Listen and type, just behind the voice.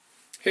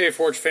Hey,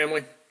 Forge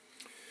family.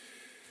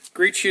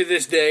 Greet you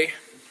this day.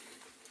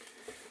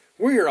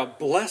 We are a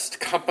blessed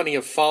company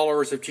of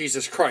followers of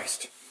Jesus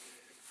Christ.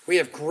 We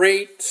have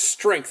great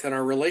strength in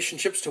our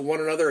relationships to one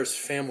another as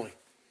family.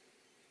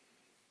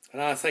 And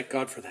I thank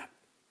God for that.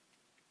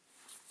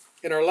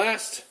 In our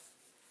last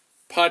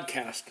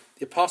podcast,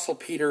 the Apostle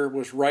Peter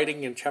was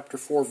writing in chapter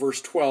 4,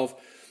 verse 12,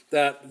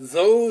 that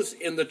those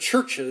in the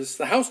churches,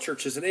 the house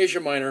churches in Asia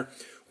Minor,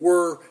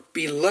 were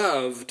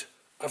beloved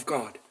of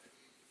God.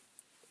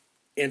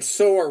 And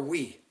so are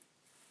we.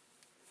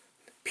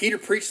 Peter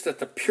preached that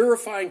the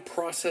purifying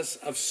process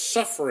of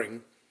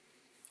suffering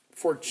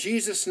for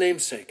Jesus'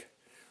 namesake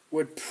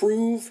would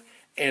prove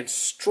and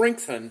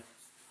strengthen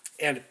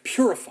and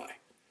purify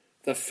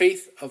the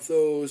faith of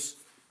those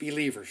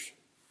believers.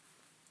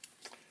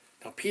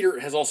 Now,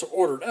 Peter has also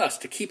ordered us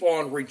to keep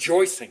on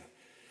rejoicing,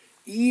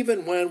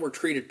 even when we're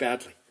treated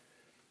badly.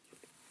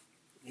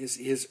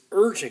 His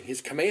urging,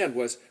 his command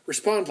was,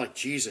 respond like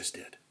Jesus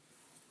did.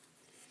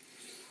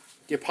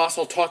 The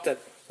apostle taught that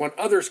when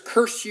others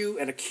curse you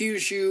and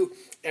accuse you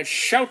and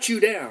shout you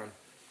down,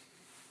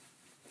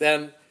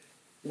 then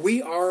we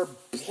are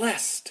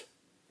blessed.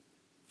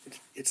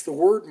 It's the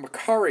word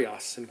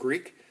makarios in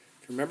Greek,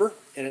 remember?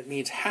 And it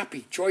means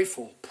happy,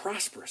 joyful,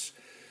 prosperous.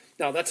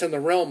 Now, that's in the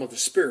realm of the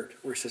Spirit,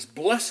 where it says,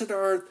 blessed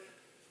are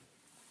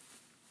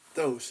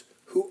those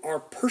who are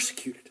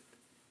persecuted,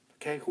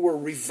 okay, who are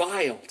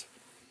reviled,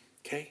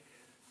 okay?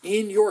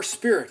 In your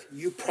spirit,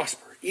 you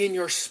prosper. In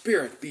your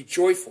spirit, be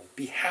joyful,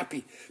 be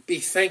happy, be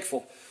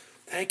thankful.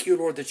 Thank you,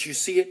 Lord, that you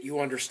see it, you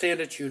understand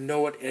it, you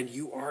know it, and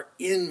you are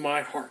in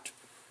my heart.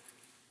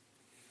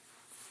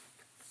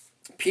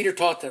 Peter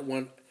taught that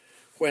when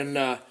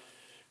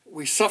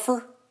we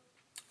suffer,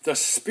 the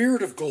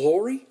Spirit of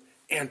glory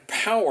and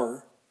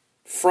power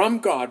from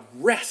God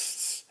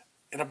rests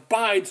and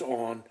abides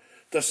on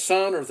the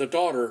son or the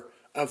daughter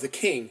of the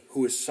king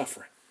who is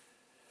suffering.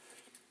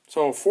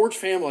 So, Forge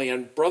family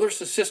and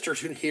brothers and sisters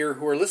here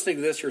who are listening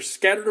to this, you're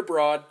scattered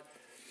abroad.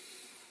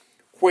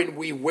 When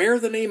we wear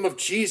the name of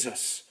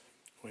Jesus,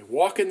 we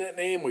walk in that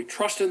name, we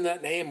trust in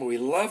that name, we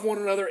love one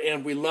another,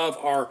 and we love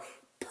our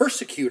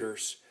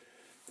persecutors,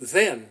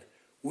 then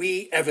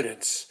we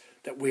evidence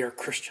that we are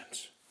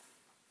Christians.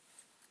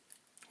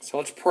 So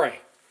let's pray.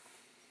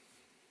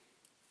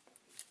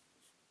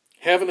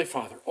 Heavenly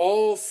Father,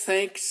 all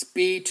thanks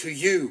be to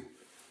you,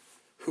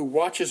 who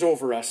watches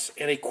over us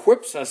and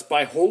equips us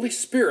by Holy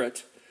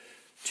Spirit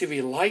to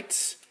be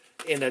lights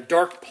in a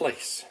dark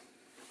place.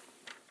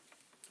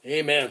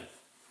 Amen.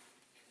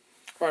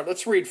 All right,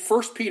 let's read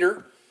 1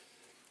 Peter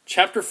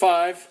chapter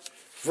 5,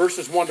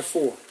 verses 1 to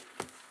 4.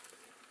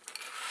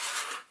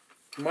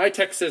 My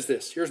text says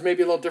this. Yours may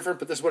be a little different,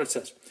 but this is what it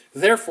says.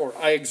 Therefore,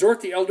 I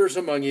exhort the elders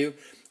among you,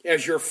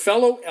 as your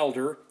fellow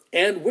elder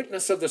and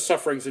witness of the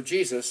sufferings of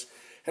Jesus,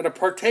 and a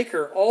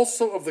partaker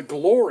also of the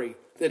glory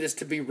that is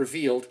to be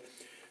revealed,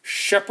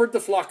 shepherd the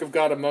flock of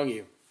God among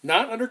you,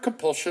 not under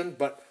compulsion,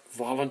 but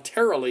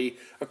voluntarily,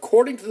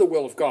 according to the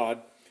will of God,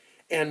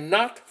 and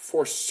not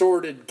for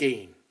sordid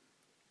gain,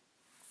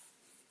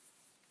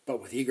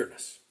 but with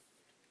eagerness,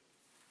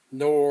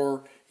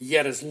 nor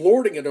yet as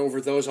lording it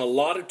over those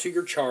allotted to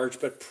your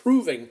charge, but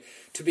proving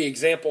to be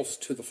examples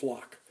to the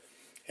flock.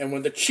 And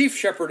when the chief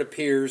shepherd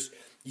appears,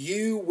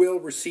 you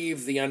will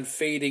receive the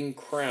unfading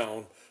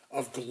crown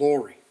of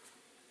glory.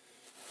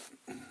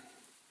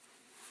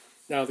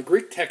 Now, the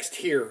Greek text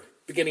here,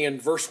 beginning in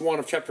verse 1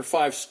 of chapter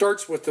 5,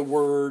 starts with the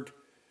word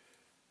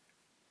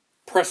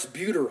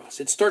presbyteros.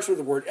 It starts with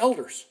the word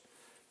elders.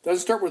 It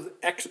doesn't start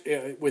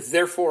with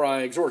therefore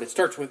I exhort. It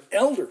starts with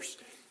elders.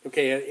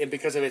 Okay, and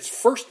because of its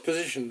first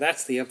position,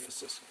 that's the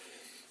emphasis.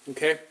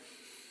 Okay?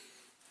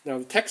 Now,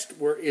 the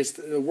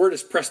the word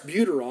is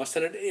presbyteros,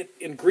 and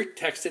in Greek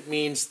text it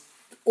means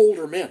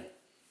older men.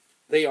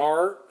 They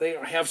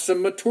have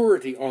some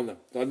maturity on them.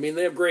 Doesn't mean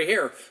they have gray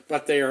hair,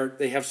 but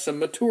they have some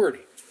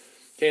maturity.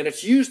 Okay, and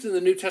it's used in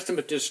the New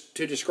Testament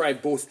to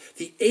describe both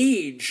the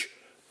age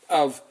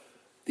of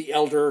the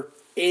elder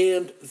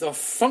and the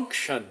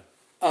function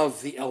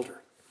of the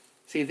elder.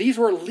 See, these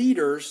were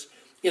leaders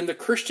in the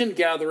Christian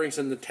gatherings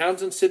in the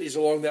towns and cities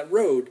along that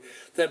road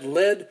that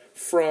led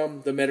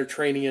from the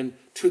Mediterranean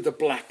to the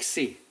Black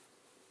Sea.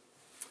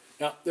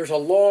 Now, there's a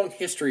long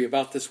history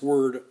about this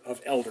word of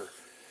elder.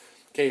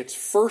 Okay, it's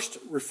first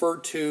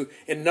referred to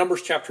in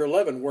Numbers chapter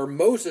 11, where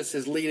Moses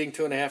is leading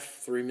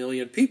 2.5-3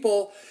 million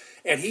people,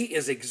 and he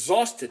is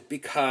exhausted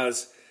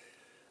because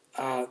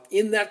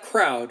in that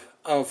crowd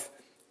of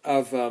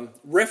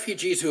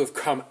refugees who have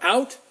come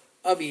out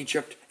of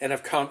Egypt and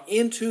have come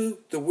into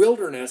the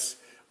wilderness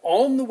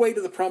on the way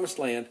to the promised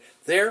land,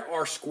 there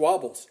are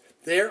squabbles.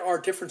 There are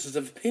differences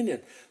of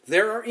opinion.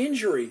 There are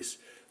injuries.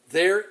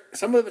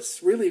 Some of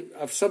it's really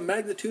of some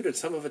magnitude and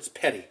some of it's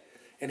petty.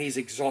 And he's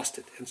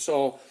exhausted. And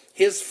so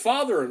his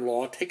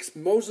father-in-law takes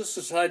Moses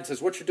aside and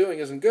says, what you're doing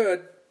isn't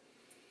good.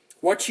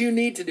 What you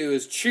need to do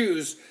is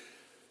choose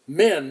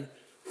men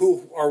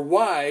who are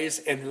wise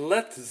and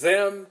let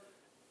them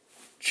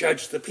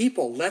judge the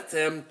people. Let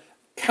them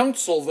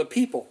counsel the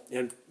people.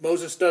 And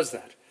Moses does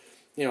that.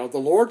 You know, the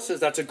Lord says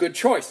that's a good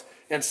choice.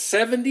 And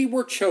 70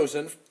 were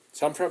chosen,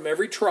 some from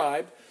every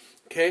tribe,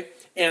 okay?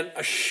 And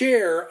a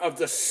share of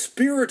the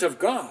Spirit of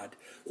God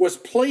was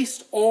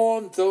placed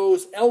on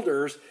those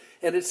elders,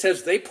 and it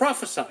says they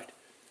prophesied.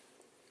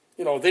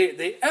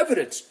 They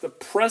evidenced the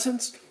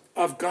presence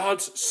of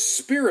God's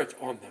Spirit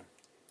on them.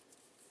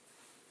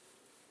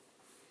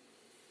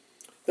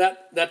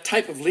 That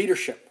type of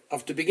leadership,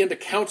 of to begin to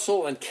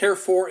counsel and care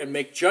for and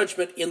make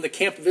judgment in the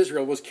camp of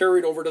Israel, was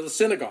carried over to the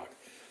synagogue.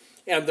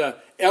 And the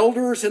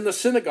elders in the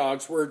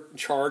synagogues were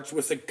charged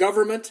with the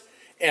government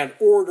and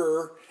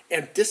order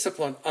and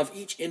discipline of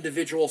each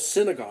individual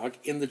synagogue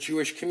in the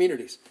Jewish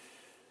communities.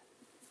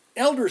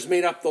 Elders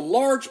made up the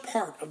large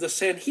part of the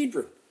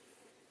Sanhedrin,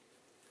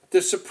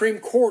 the Supreme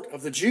Court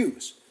of the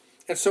Jews.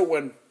 And so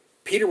when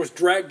Peter was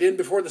dragged in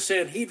before the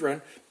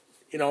Sanhedrin,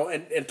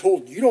 and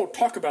told, you don't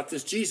talk about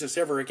this Jesus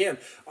ever again,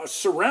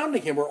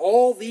 surrounding him were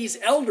all these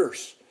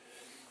elders.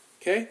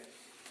 Okay?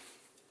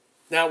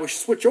 Now we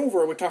switch over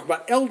and we talk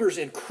about elders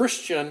in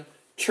Christian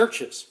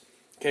churches.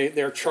 Okay?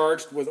 They're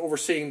charged with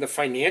overseeing the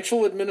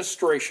financial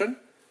administration.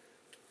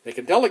 They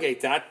can delegate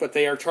that, but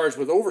they are charged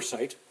with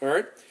oversight. All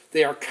right?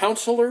 They are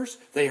counselors.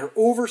 They are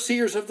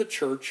overseers of the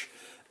church.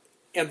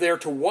 And they're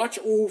to watch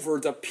over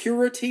the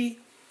purity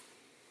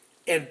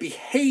and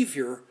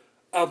behavior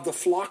of the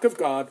flock of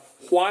God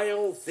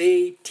while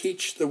they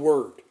teach the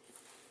word.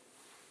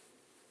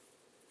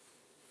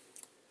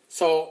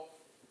 So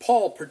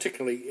Paul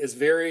particularly is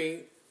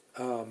very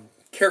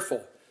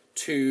careful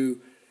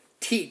to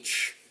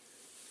teach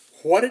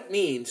what it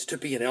means to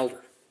be an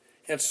elder.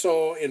 And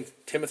so in 1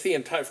 Timothy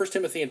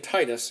and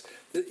Titus,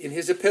 in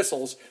his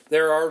epistles,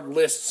 there are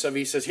lists of,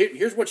 he says,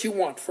 here's what you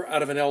want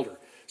out of an elder.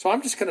 So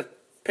I'm just going to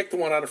pick the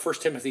one out of 1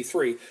 Timothy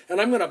 3, and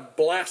I'm going to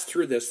blast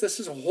through this. This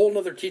is a whole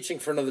other teaching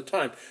for another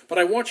time, but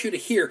I want you to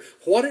hear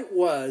what it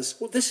was.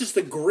 Well, this is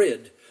the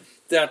grid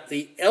that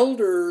the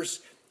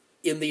elders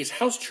in these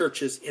house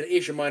churches in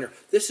Asia Minor,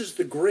 this is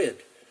the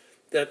grid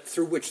that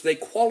through which they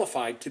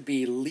qualified to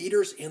be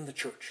leaders in the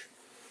church.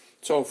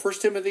 So 1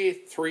 Timothy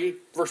 3,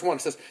 verse 1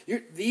 says,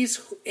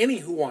 any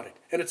who want it,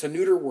 and it's a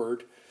neuter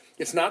word.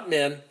 It's not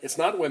men, it's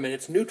not women,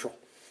 it's neutral.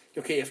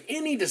 Okay, if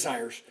any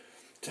desires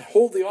to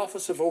hold the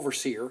office of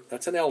overseer,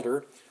 that's an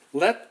elder,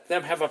 let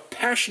them have a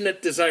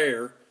passionate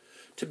desire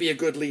to be a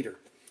good leader.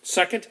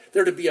 Second,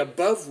 they're to be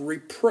above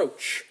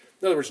reproach.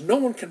 In other words, no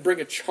one can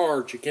bring a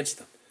charge against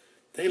them.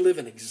 They live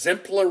an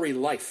exemplary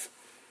life.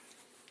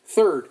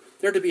 Third,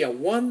 they're to be a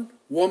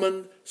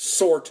one-woman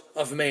sort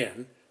of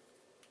man,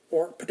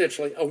 or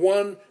potentially a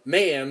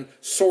one-man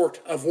sort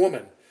of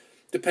woman,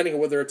 depending on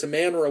whether it's a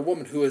man or a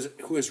woman who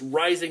is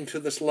rising to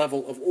this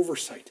level of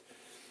oversight.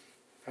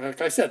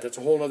 Like I said, that's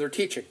a whole other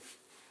teaching.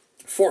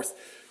 Fourth,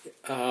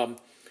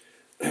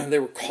 they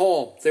were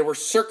calm, they were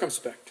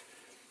circumspect,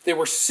 they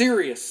were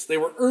serious, they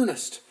were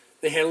earnest,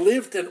 they had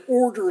lived an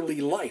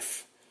orderly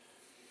life.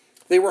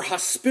 They were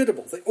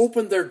hospitable, they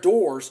opened their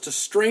doors to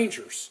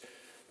strangers,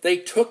 they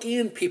took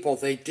in people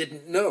they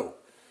didn't know.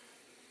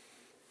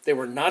 They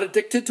were not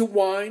addicted to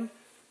wine,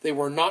 they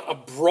were not a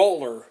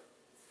brawler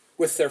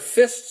with their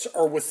fists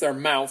or with their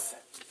mouth.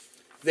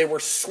 They were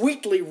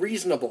sweetly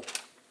reasonable.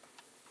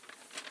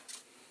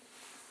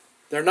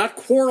 They're not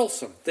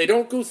quarrelsome. They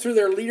don't go through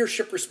their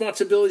leadership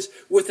responsibilities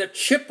with a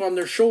chip on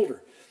their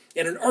shoulder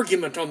and an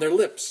argument on their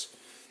lips.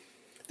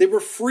 They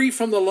were free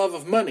from the love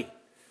of money.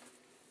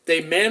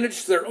 They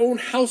managed their own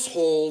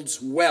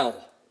households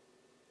well,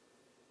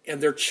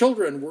 and their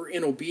children were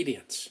in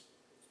obedience.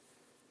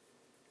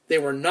 They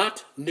were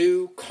not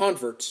new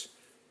converts.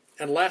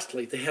 And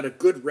lastly, they had a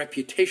good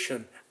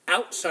reputation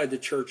outside the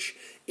church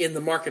in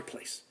the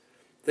marketplace.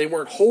 They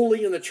weren't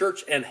holy in the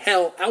church and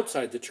hell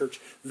outside the church.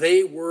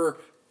 They were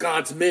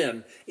God's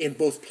men in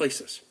both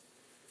places.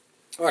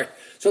 All right,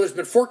 so there's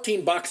been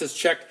 14 boxes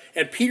checked,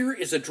 and Peter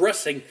is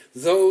addressing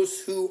those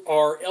who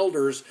are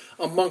elders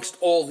amongst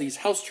all these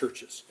house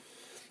churches.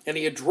 And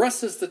he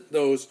addresses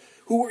those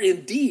who are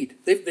indeed,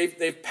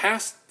 they've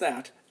passed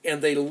that,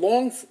 and they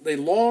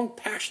long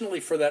passionately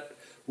for that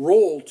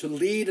role to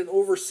lead and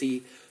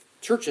oversee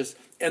churches.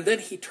 And then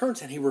he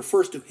turns and he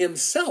refers to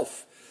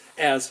himself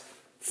as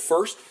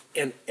first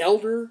an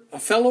elder, a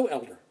fellow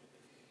elder.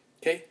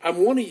 Okay,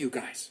 I'm one of you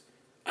guys.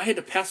 I had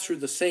to pass through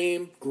the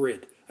same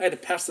grid. I had to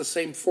pass the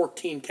same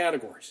 14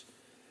 categories.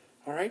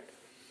 All right?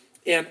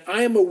 And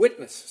I am a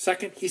witness.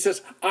 Second, he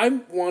says,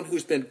 I'm one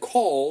who's been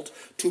called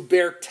to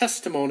bear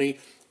testimony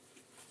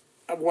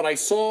of what I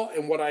saw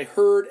and what I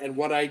heard and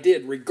what I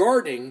did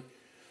regarding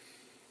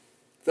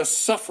the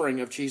suffering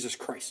of Jesus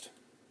Christ.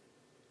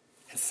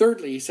 And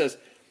thirdly, he says,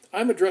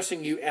 I'm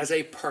addressing you as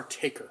a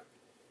partaker.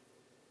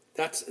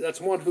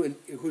 That's one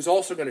who's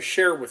also going to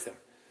share with him.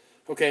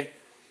 Okay?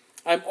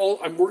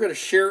 We're going to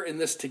share in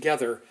this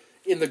together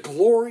in the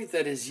glory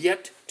that is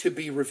yet to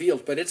be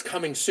revealed, but it's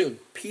coming soon.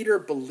 Peter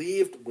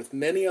believed with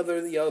many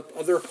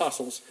other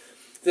apostles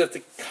that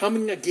the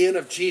coming again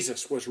of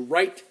Jesus was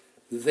right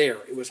there.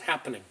 It was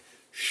happening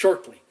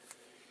shortly.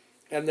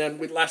 And then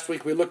last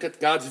week we looked at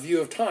God's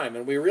view of time,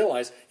 and we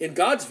realized in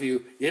God's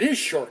view it is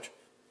short.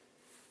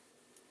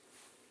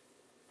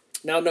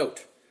 Now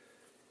note,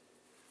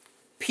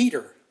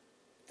 Peter,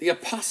 the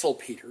Apostle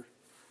Peter,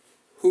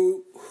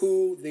 who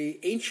the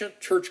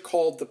ancient church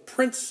called the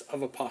Prince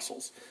of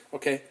Apostles,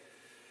 okay,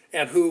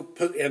 and who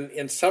put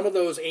in some of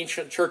those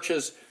ancient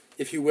churches,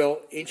 if you will,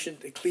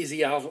 ancient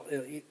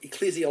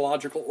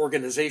ecclesiological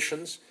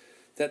organizations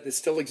that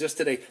still exist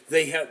today,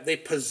 they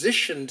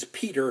positioned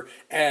Peter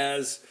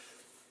as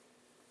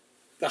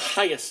the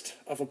highest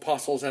of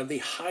apostles and the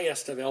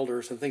highest of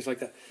elders and things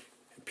like that.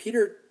 And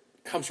Peter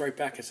comes right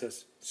back and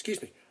says,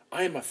 excuse me,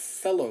 I am a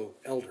fellow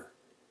elder.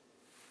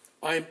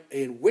 I'm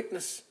a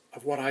witness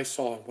of what I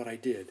saw and what I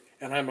did,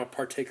 and I'm a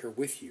partaker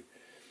with you.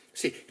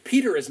 See,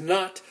 Peter is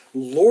not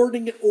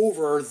lording it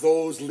over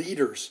those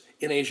leaders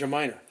in Asia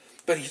Minor,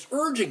 but he's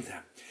urging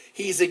them.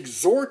 He's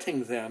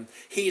exhorting them.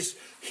 He's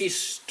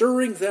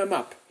stirring them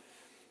up.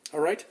 All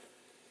right?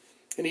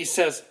 And he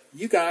says,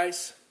 you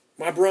guys,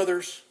 my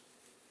brothers,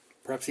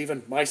 perhaps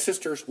even my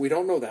sisters, we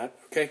don't know that,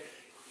 okay?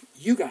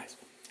 You guys,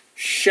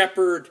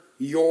 shepherd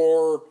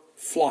your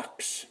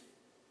flocks.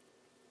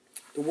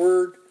 The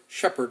word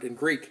shepherd in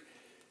Greek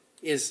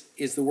is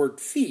the word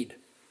feed.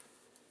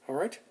 All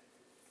right?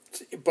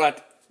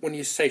 But when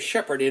you say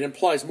shepherd, it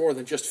implies more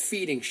than just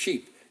feeding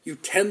sheep. You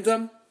tend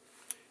them,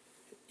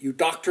 you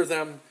doctor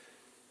them,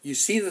 you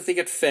see that they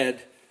get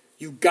fed,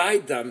 you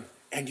guide them,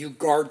 and you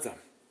guard them.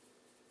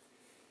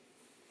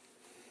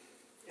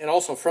 And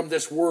also from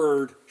this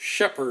word,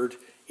 shepherd,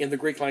 in the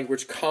Greek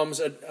language comes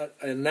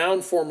a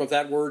noun form of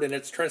that word, and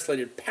it's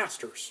translated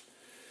pastors.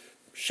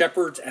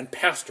 Shepherds and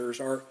pastors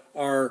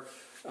are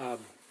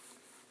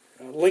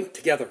linked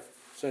together.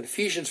 So in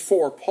Ephesians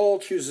 4, Paul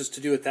chooses to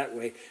do it that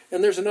way.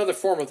 And there's another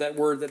form of that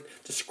word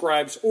that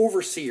describes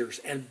overseers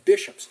and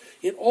bishops.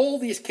 In all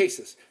these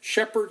cases,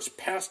 shepherds,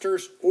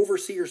 pastors,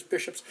 overseers,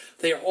 bishops,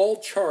 they are all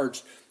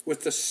charged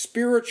with the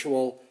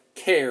spiritual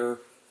care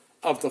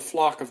of the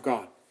flock of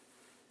God.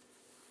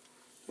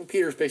 And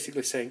Peter's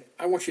basically saying,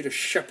 I want you to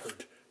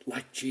shepherd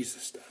like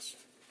Jesus does.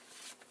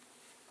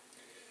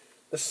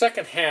 The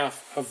second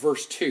half of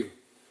verse 2,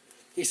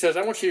 he says,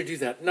 I want you to do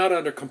that, not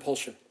under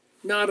compulsion,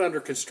 not under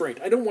constraint.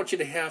 I don't want you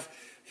to have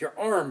your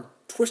arm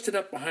twisted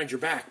up behind your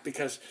back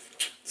because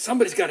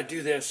somebody's got to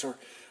do this, or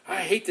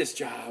I hate this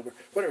job, or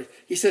whatever.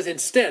 He says,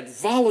 instead,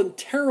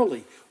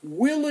 voluntarily,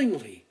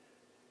 willingly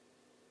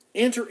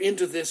enter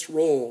into this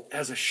role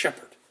as a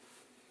shepherd.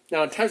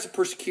 Now, in times of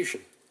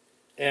persecution,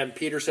 and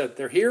Peter said,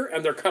 they're here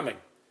and they're coming.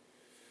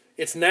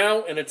 It's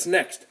now and it's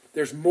next.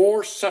 There's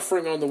more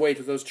suffering on the way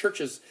to those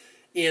churches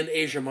in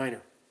Asia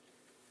Minor.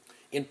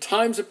 In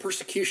times of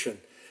persecution,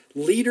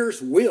 leaders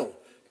will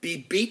be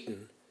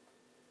beaten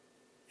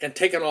and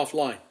taken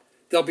offline.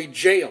 They'll be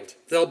jailed.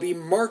 They'll be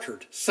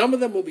martyred. Some of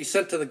them will be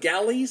sent to the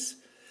galleys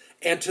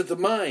and to the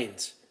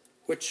mines,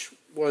 which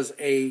was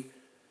a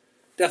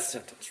death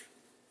sentence.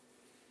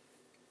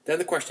 Then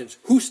the question is,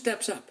 who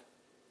steps up?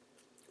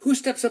 Who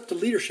steps up to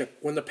leadership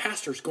when the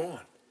pastor's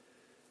gone?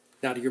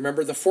 Now, do you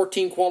remember the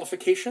 14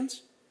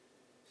 qualifications?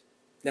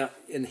 Now,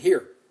 in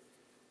here,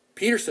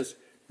 Peter says,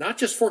 not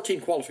just 14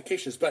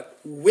 qualifications, but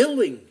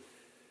willing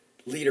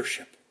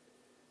leadership.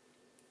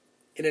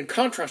 And in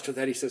contrast to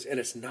that, he says, and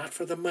it's not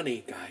for the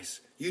money, guys.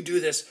 You do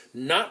this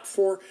not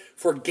for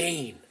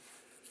gain.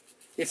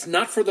 It's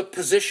not for the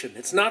position.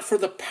 It's not for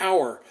the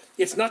power.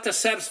 It's not to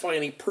satisfy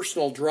any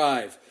personal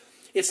drive.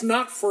 It's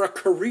not for a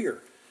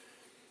career.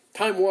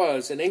 Time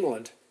was in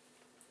England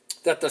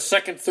that the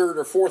second, third,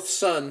 or fourth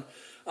son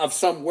of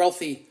some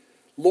wealthy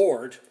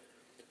lord,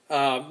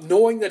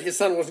 knowing that his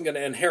son wasn't going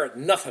to inherit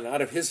nothing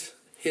out of his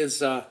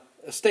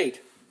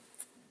estate,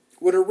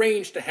 would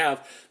arrange to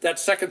have that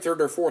second,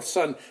 third, or fourth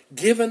son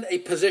given a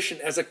position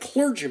as a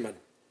clergyman.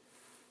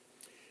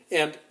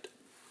 And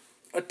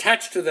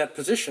attached to that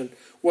position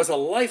was a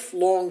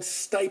lifelong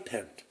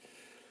stipend.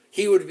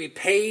 He would be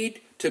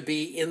paid to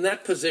be in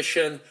that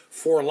position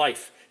for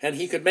life. And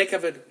he could make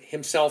of it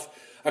himself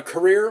a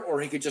career,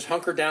 or he could just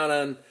hunker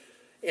down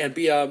and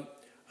be a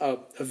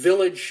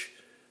village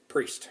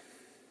priest.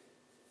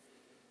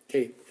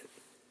 Okay.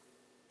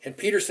 And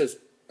Peter says,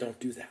 don't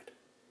do that.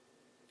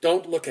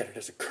 Don't look at it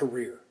as a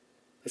career.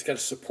 It's got to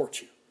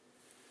support you.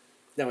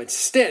 Now,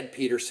 instead,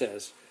 Peter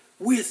says,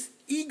 with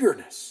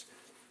eagerness.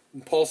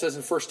 And Paul says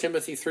in 1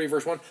 Timothy 3,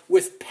 verse 1,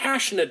 with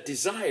passionate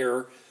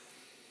desire,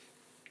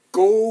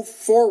 go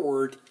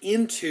forward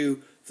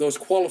into those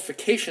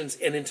qualifications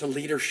and into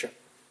leadership.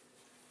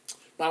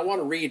 Now, I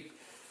want to read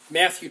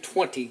Matthew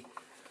 20,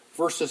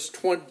 verses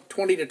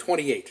 20 to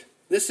 28.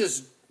 This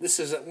is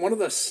one of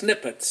the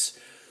snippets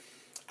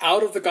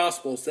out of the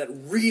Gospels that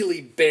really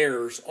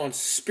bears on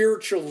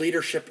spiritual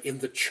leadership in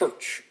the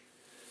church.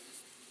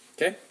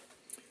 Okay?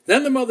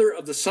 Then the mother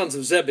of the sons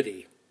of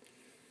Zebedee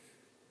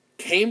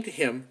came to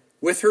him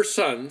with her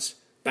sons,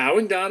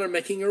 bowing down and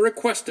making a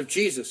request of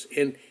Jesus.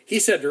 And he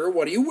said to her,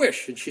 what do you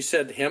wish? And she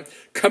said to him,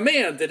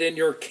 command that in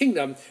your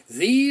kingdom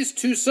these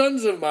two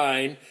sons of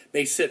mine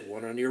may sit,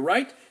 one on your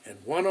right and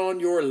one on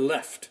your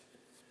left.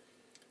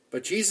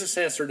 But Jesus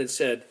answered and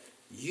said,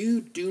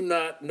 you do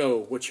not know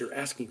what you're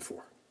asking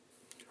for.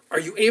 Are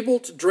you able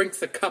to drink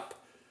the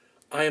cup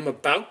I am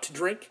about to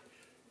drink?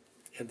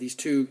 And these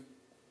two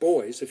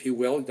boys, if you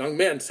will, young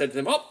men, said to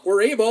them, "Oh,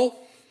 we're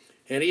able."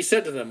 And he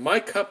said to them, "My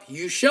cup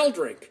you shall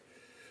drink,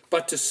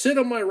 but to sit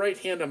on my right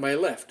hand and my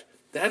left,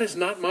 that is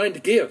not mine to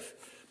give,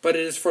 but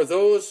it is for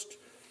those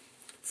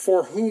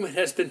for whom it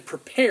has been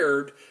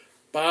prepared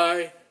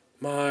by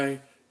my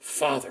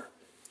Father."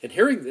 And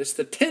hearing this,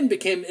 the 10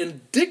 became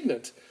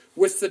indignant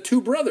with the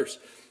two brothers.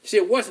 You see,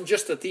 it wasn't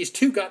just that these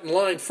two got in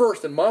line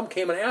first and mom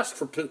came and asked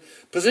for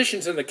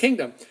positions in the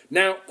kingdom.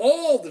 Now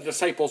all the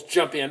disciples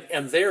jump in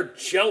and they're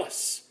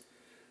jealous.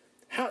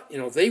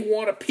 They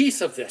want a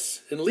piece of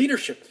this in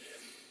leadership.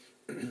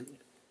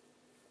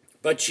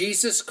 But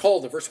Jesus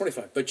called them, verse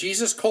 25, but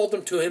Jesus called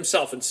them to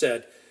himself and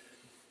said,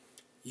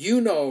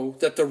 "You know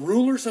that the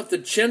rulers of the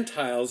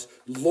Gentiles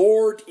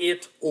lord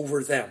it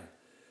over them,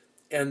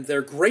 and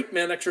their great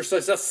men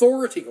exercise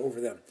authority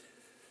over them."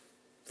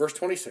 Verse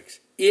 26,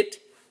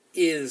 "It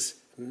is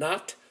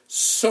not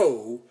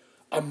so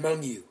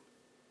among you,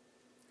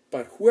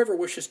 but whoever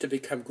wishes to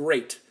become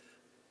great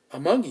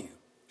among you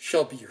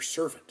shall be your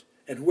servant,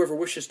 and whoever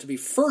wishes to be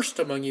first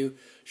among you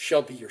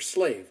shall be your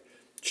slave,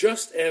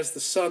 just as the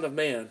Son of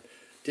Man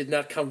did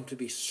not come to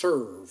be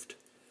served,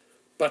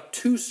 but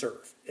to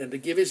serve, and to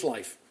give his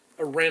life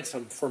a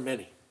ransom for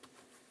many."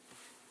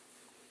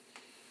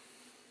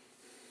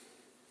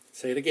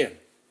 Say it again.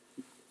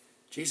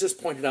 Jesus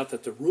pointed out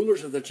that the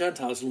rulers of the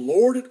Gentiles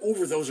lord it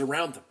over those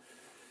around them.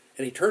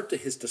 And he turned to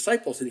his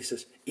disciples and he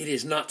says, "It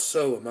is not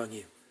so among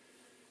you."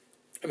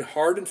 I mean,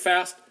 hard and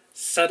fast,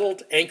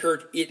 settled,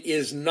 anchored, it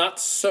is not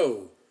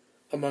so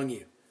among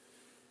you.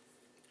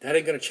 That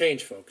ain't going to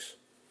change, folks.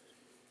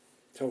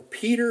 So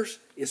Peter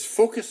is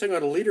focusing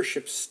on a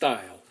leadership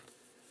style.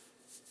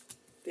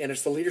 And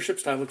it's the leadership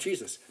style of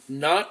Jesus.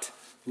 Not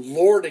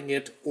lording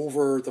it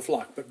over the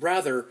flock, but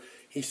rather,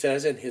 he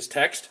says in his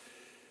text,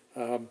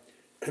 in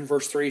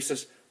verse 3, he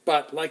says,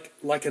 but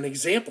like an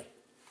example.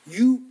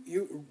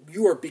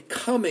 You are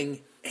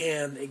becoming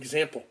an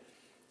example.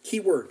 The key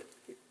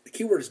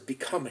word is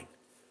becoming.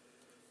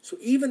 So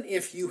even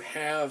if you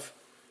have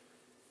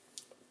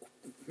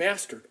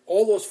mastered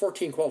all those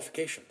 14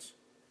 qualifications,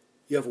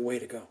 you have a way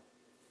to go.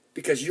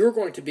 Because you're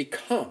going to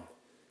become,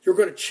 you're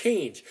going to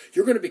change,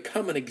 you're going to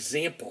become an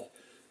example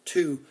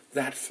to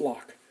that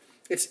flock.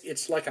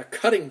 It's like a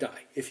cutting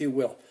die, if you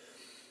will.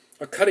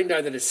 A cutting die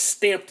that is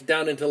stamped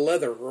down into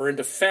leather or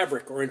into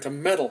fabric or into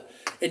metal,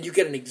 and you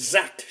get an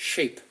exact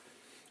shape.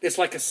 It's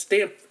like a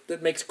stamp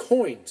that makes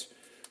coins.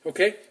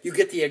 Okay? You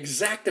get the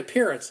exact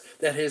appearance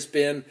that has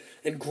been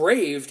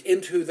engraved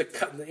into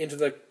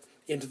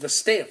the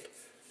stamp.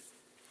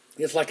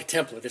 It's like a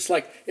template.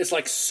 It's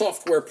like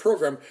software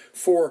program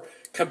for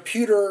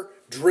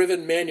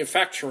computer-driven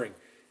manufacturing.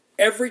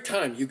 Every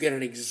time you get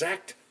an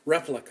exact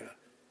replica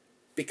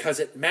because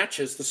it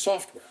matches the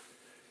software.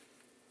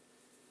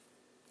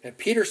 And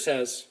Peter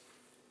says,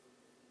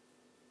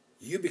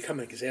 you become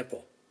an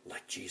example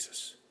like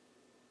Jesus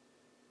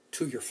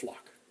to your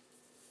flock.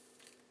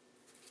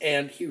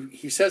 And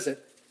he says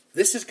it,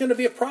 this is going to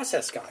be a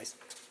process, guys.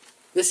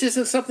 This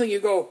isn't something you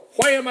go,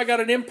 why am I got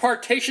an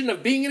impartation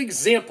of being an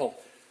example?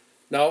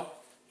 No,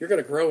 you're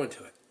going to grow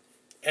into it.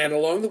 And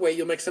along the way,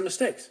 you'll make some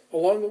mistakes.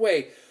 Along the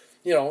way,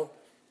 you're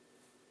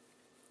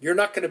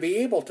not going to be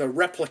able to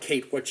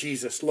replicate what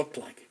Jesus looked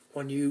like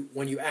when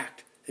you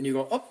act. And you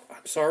go, oh,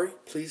 I'm sorry,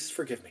 please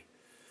forgive me.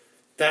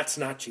 That's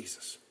not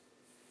Jesus.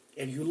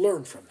 And you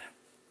learn from that.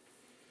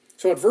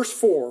 So at verse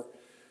 4,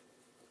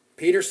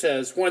 Peter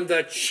says, when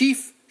the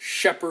chief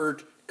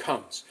shepherd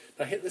comes.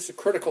 Now, this is a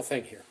critical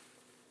thing here.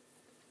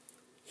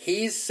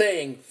 He's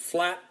saying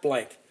flat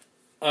blank,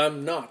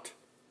 I'm not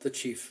the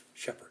chief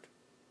shepherd.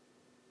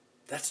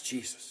 That's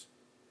Jesus.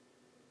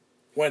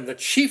 When the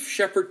chief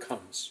shepherd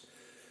comes,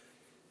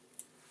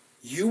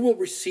 you will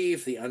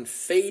receive the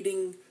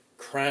unfading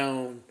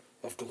crown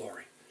of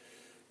glory.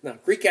 Now,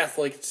 Greek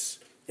athletes,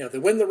 they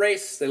win the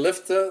race, they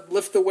lift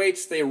the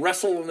weights, they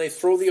wrestle and they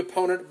throw the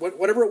opponent,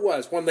 whatever it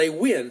was. When they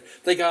win,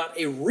 they got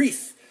a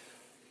wreath,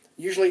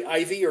 usually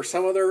ivy or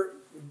some other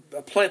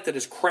plant that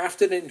is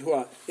crafted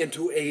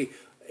into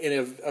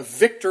a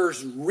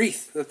victor's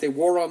wreath that they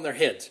wore on their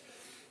heads.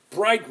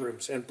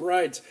 Bridegrooms and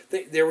brides,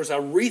 there was a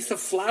wreath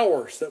of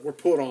flowers that were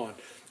put on.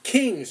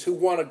 Kings who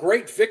won a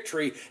great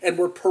victory and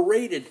were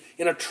paraded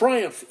in a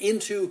triumph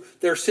into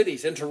their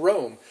cities, into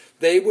Rome,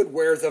 they would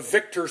wear the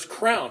victor's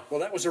crown. Well,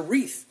 that was a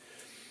wreath.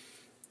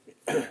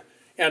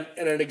 And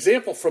an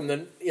example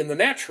in the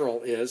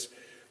natural is,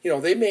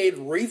 they made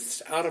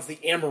wreaths out of the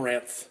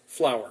amaranth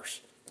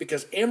flowers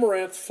because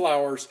amaranth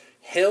flowers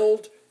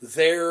held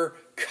their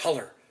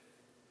color.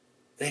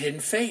 They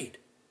didn't fade.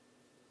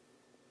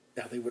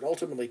 Now, they would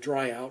ultimately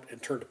dry out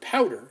and turn to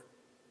powder,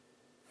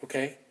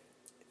 okay?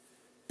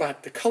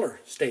 But the color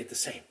stayed the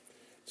same.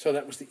 So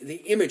that was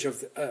the image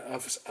of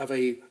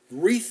a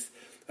wreath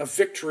of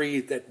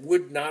victory that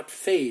would not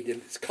fade in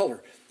its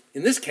color.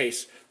 In this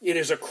case, it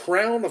is a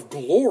crown of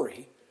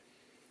glory,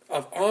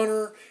 of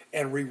honor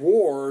and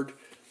reward,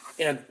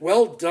 and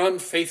well done,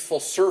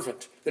 faithful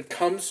servant that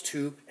comes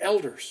to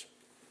elders.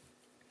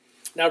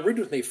 Now read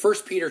with me 1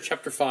 Peter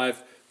chapter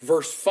 5,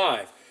 verse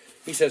 5.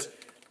 He says,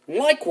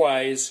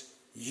 likewise,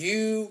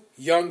 you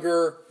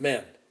younger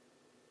men.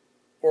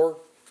 Or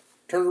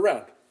turn it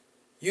around.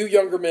 You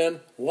younger men,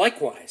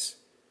 likewise,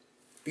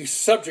 be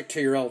subject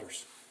to your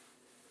elders.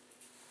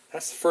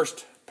 That's the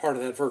first part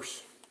of that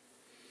verse.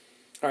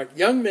 All right,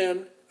 young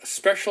men,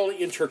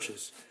 especially in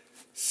churches,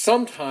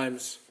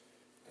 sometimes,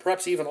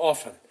 perhaps even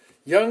often,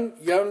 young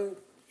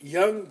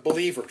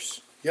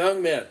believers,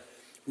 young men,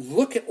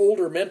 look at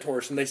older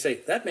mentors and they say,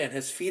 that man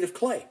has feet of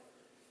clay.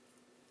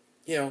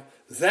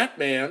 That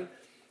man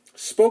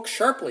spoke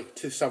sharply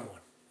to someone.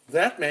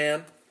 That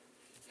man,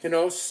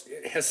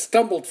 has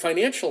stumbled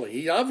financially.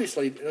 He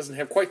obviously doesn't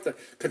have quite the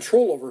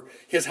control over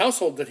his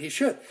household that he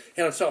should.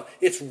 And so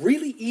it's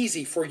really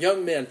easy for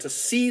young men to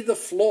see the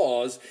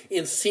flaws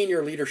in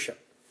senior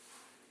leadership.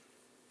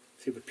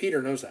 See, but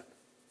Peter knows that.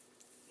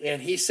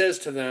 And he says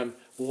to them,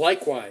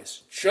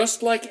 likewise,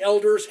 just like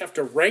elders have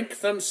to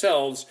rank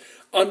themselves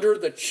under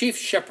the chief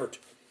shepherd,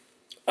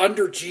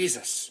 under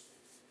Jesus,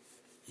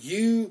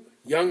 you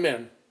young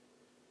men,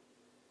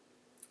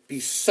 be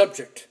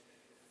subject,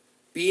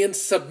 be in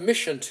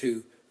submission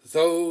to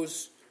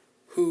those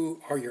who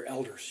are your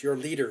elders, your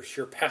leaders,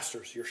 your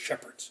pastors, your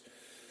shepherds.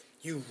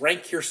 You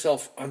rank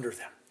yourself under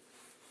them.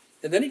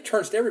 And then he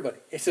turns to everybody.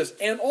 He says,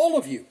 and all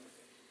of you.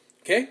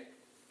 Okay?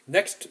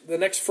 The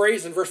next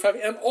phrase in verse 5,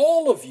 and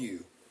all of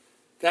you.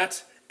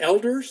 That's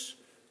elders,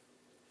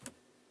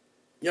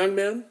 young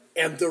men,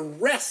 and the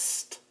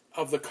rest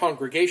of the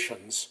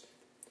congregations.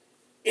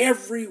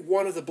 Every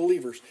one of the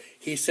believers.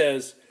 He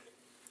says,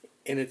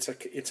 and it's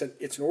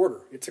an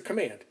order, it's a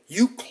command.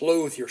 You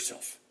clothe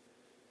yourself.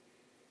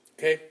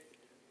 Okay?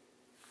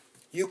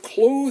 You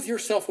clothe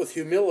yourself with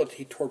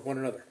humility toward one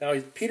another. Now,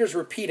 Peter's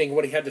repeating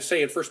what he had to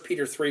say in 1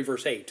 Peter 3,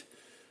 verse 8.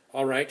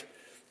 All right?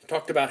 He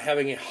talked about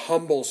having a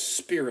humble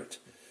spirit.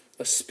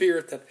 A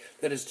spirit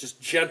that is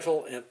just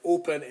gentle and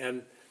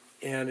open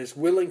and is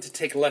willing to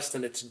take less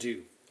than its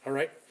due. All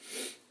right?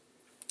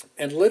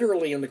 And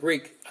literally in the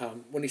Greek,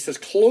 when he says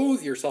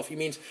clothe yourself, he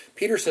means,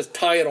 Peter says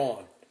tie it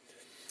on.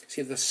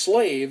 See, the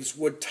slaves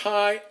would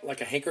tie like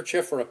a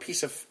handkerchief or a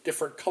piece of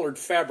different colored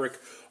fabric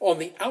on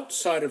the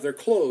outside of their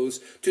clothes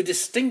to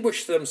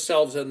distinguish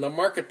themselves in the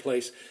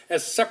marketplace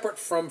as separate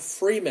from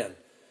free men.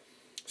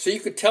 So you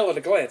could tell at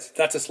a glance,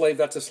 that's a slave,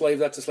 that's a slave,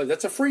 that's a slave,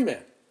 that's a free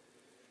man.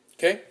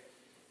 Okay?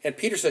 And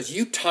Peter says,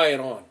 you tie it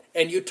on,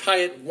 and you tie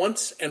it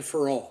once and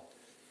for all.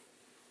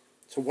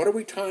 So what are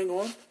we tying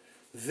on?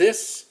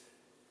 This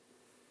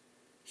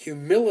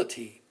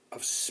humility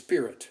of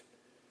spirit.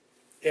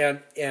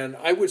 And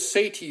I would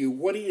say to you,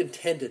 what he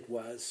intended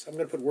was, I'm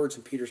going to put words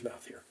in Peter's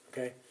mouth here,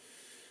 okay?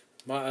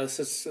 This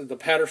is the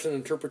Patterson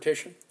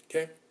interpretation,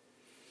 okay?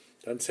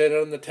 Doesn't say that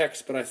in the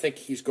text, but I think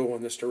he's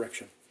going this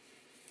direction.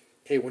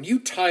 Okay, when you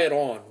tie it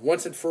on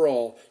once and for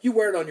all, you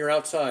wear it on your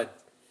outside,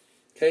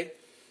 okay?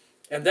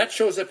 And that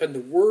shows up in the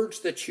words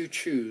that you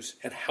choose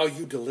and how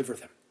you deliver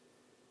them.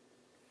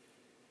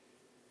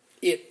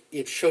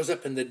 It shows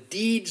up in the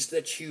deeds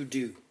that you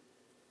do,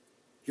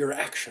 your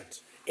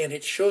actions. And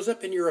it shows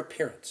up in your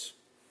appearance.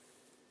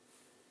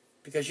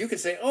 Because you can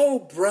say, oh,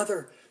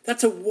 brother,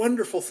 that's a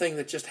wonderful thing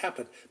that just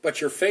happened.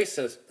 But your face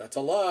says, that's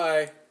a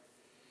lie.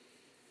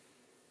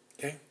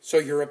 Okay? So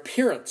your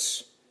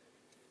appearance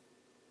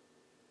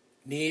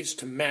needs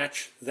to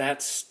match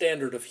that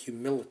standard of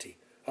humility,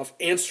 of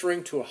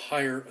answering to a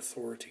higher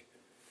authority.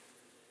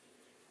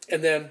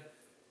 And then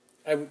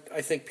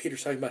I think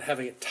Peter's talking about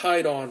having it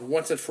tied on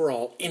once and for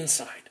all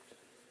inside.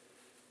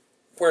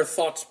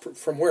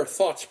 From where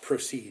thoughts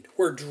proceed,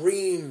 where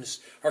dreams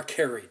are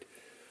carried,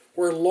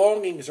 where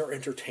longings are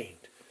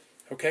entertained.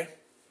 Okay?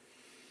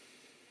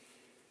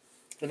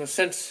 In a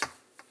sense,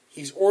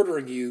 he's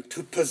ordering you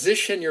to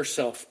position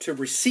yourself to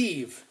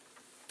receive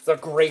the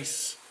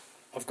grace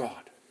of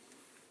God.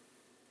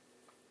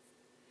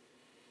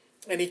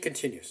 And he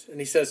continues,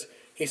 and he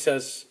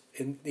says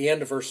in the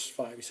end of verse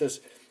 5, he says,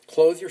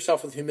 clothe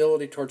yourself with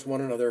humility towards one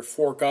another,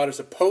 for God is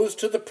opposed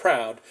to the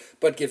proud,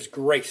 but gives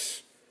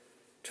grace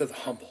to the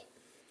humble.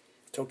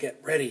 So get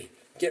ready.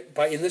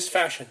 In this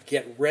fashion,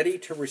 get ready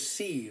to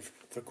receive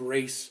the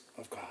grace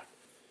of God.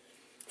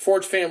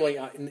 Forge family,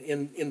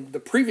 in the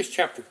previous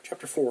chapter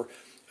 4,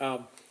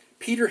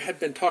 Peter had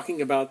been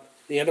talking about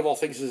the end of all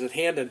things is at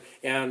hand,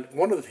 and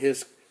one of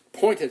his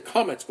pointed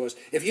comments was,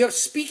 if you have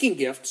speaking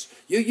gifts,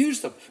 you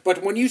use them.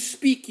 But when you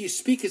speak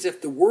as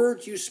if the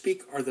words you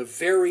speak are the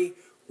very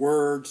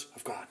words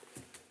of God.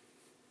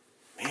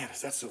 Man,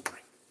 is that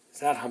sobering? Is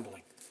that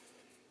humbling?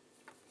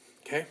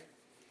 Okay?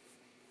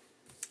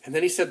 And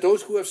then he said,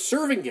 those who have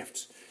serving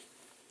gifts,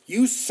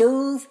 you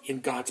serve in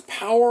God's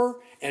power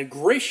and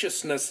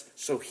graciousness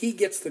so he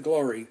gets the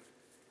glory.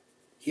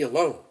 He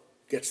alone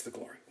gets the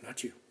glory,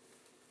 not you.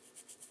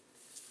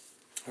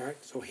 All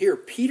right, so here,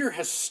 Peter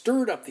has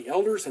stirred up the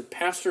elders and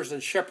pastors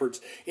and shepherds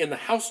in the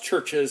house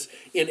churches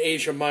in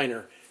Asia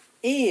Minor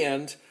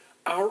and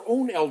our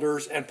own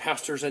elders and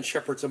pastors and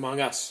shepherds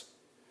among us.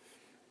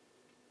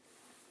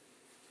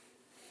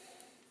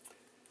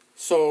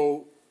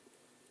 So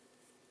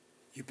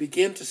you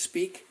begin to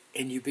speak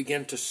and you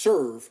begin to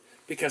serve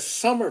because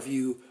some of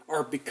you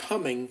are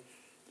becoming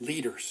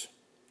leaders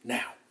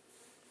now.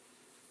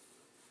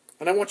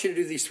 And I want you to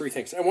do these three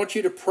things. I want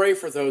you to pray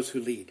for those who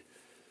lead.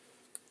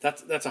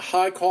 That's a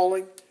high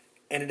calling,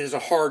 and it is a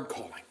hard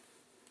calling,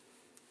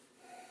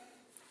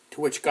 to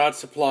which God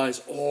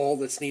supplies all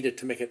that's needed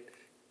to make it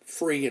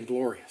free and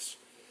glorious.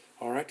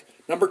 All right?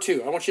 Number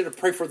two, I want you to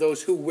pray for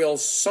those who will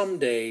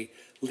someday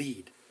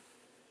lead.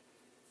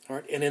 All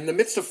right? And in the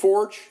midst of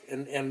Forge,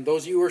 and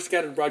those of you who are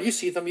scattered abroad, you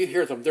see them, you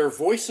hear them. There are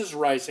voices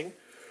rising.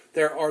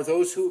 There are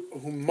those who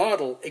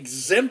model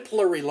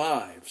exemplary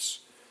lives.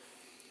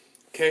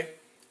 Okay?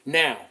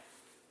 Now.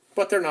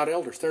 But they're not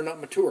elders. They're not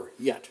mature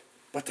yet.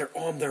 But they're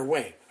on their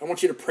way. I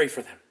want you to pray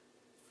for them.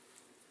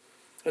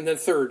 And then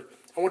third,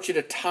 I want you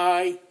to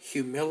tie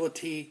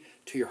humility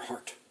to your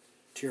heart,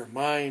 to your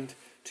mind,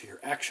 to your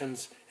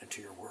actions, and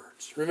to your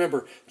words.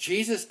 Remember,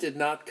 Jesus did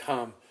not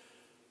come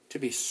to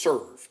be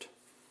served,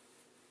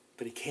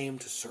 but he came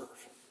to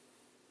serve.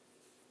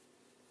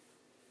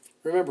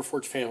 Remember,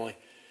 Forge family,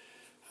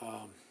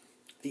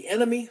 the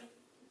enemy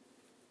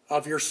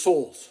of your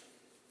souls,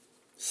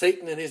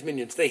 Satan and his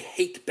minions, they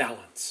hate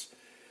balance.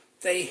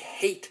 They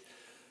hate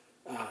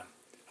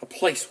a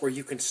place where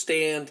you can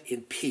stand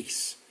in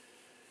peace.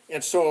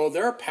 And so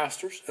there are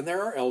pastors and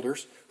there are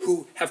elders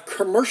who have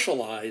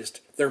commercialized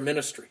their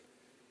ministry.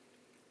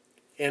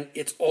 And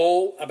it's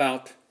all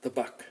about the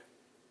buck.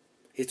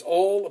 It's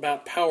all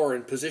about power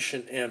and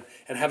position and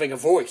having a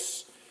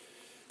voice.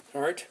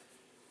 All right?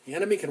 The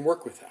enemy can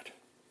work with that.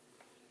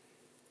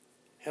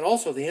 And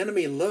also the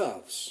enemy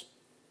loves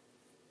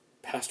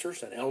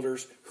pastors and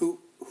elders who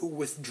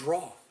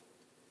withdraw,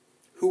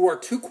 who are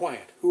too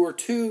quiet, who are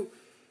too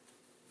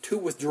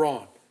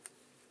withdrawn.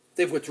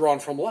 They've withdrawn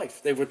from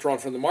life. They've withdrawn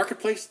from the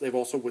marketplace. They've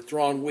also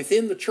withdrawn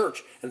within the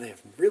church, and they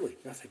have really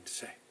nothing to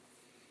say.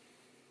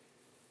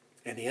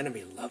 And the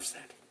enemy loves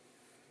that.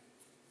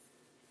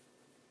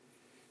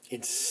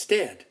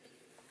 Instead,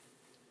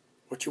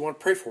 what you want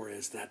to pray for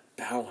is that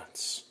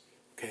balance,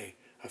 okay,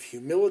 of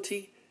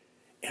humility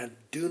and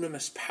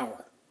dunamis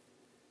power.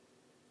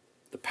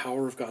 The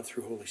power of God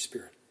through Holy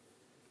Spirit.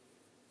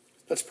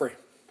 Let's pray.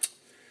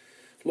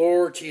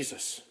 Lord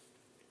Jesus,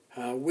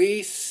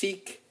 we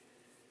seek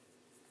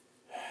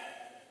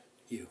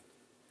you.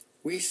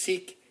 We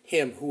seek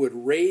him who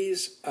would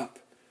raise up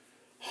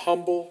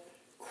humble,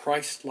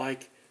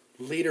 Christ-like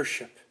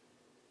leadership.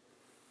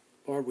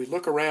 Lord, we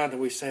look around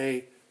and we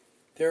say,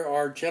 there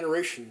are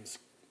generations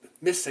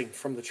missing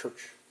from the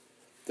church.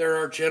 There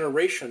are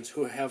generations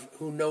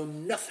who know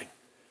nothing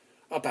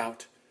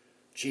about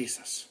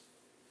Jesus.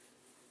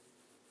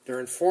 They're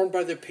informed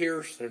by their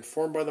peers, they're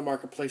informed by the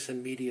marketplace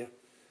and media,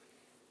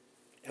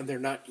 and they're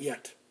not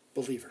yet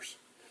believers.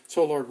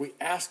 So, Lord, we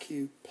ask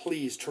you,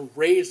 please, to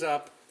raise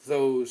up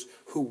those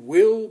who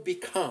will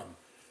become,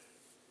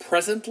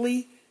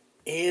 presently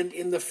and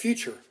in the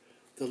future,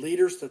 the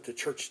leaders that the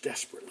church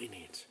desperately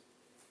needs.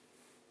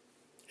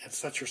 And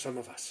such are some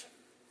of us.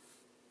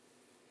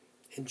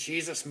 In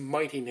Jesus'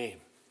 mighty name,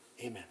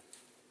 amen.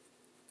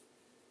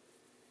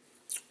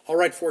 All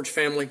right, Forge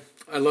family,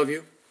 I love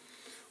you.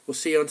 We'll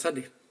see you on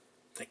Sunday.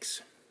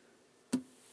 Thanks.